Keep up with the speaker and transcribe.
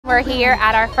We're here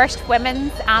at our first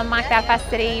women's Belfast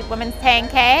City Women's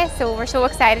 10K, so we're so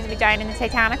excited to be joining the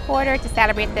Titanic Quarter to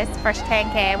celebrate this first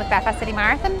 10K with Belfast City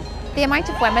Marathon. The amount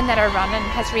of women that are running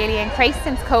has really increased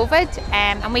since COVID,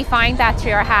 and we find that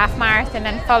through our half marathon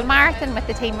and full marathon with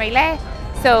the team relay.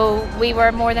 So we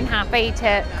were more than happy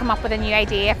to come up with a new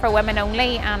idea for women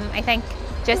only, and I think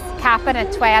just capping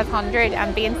at 1200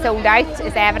 and being sold out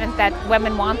is evident that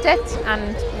women want it,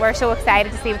 and we're so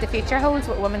excited to see what the future holds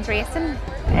with women's racing.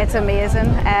 It's amazing.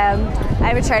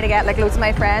 I would try to get loads of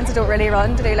my friends who don't really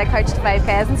run to do couch to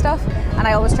 5Ks and stuff, and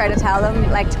I always try to tell them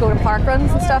to go to park runs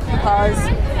and stuff because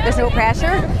there's no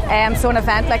pressure. So an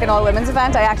event like an all women's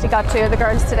event, I actually got 2 of the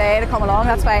girls today to come along.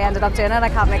 That's why I ended up doing it. I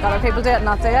can't make other people do it and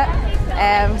not do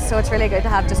it. So it's really good to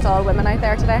have just all women out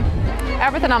there today.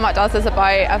 Everything AMAT does is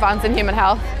about advancing human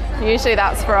health. Usually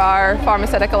that's for our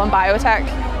pharmaceutical and biotech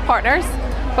partners,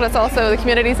 but it's also the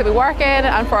communities that we work in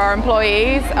and for our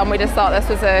employees, and we just thought this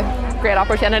was a great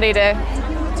opportunity to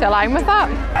align with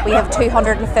that. We have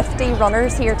 250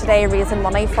 runners here today raising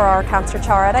money for our cancer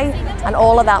charity, and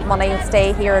all of that money will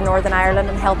stay here in Northern Ireland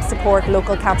and help support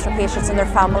local cancer patients and their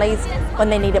families when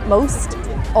they need it most.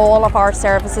 All of our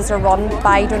services are run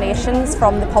by donations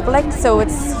from the public, so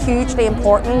it's hugely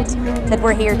important that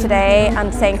we're here today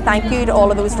and saying thank you to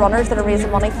all of those runners that are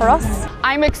raising money for us.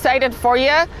 I'm excited for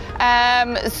you,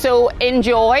 so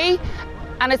enjoy,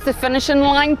 and it's the finishing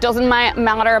line, doesn't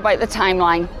matter about the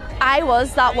timeline. I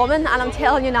was that woman, and I'm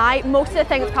telling you now, most of the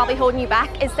thing that's probably holding you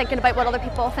back is thinking about what other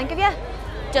people think of you.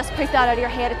 Just put that out of your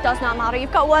head, it does not matter.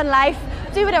 You've got one life,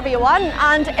 do whatever you want,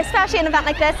 and especially an event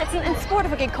like this, it's in support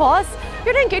of a good cause.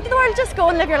 You're doing good to the world, just go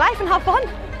and live your life and have fun.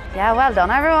 Yeah, well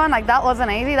done everyone. That wasn't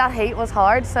easy, that heat was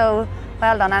hard, so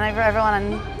well done everyone,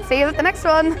 and see you at the next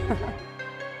one.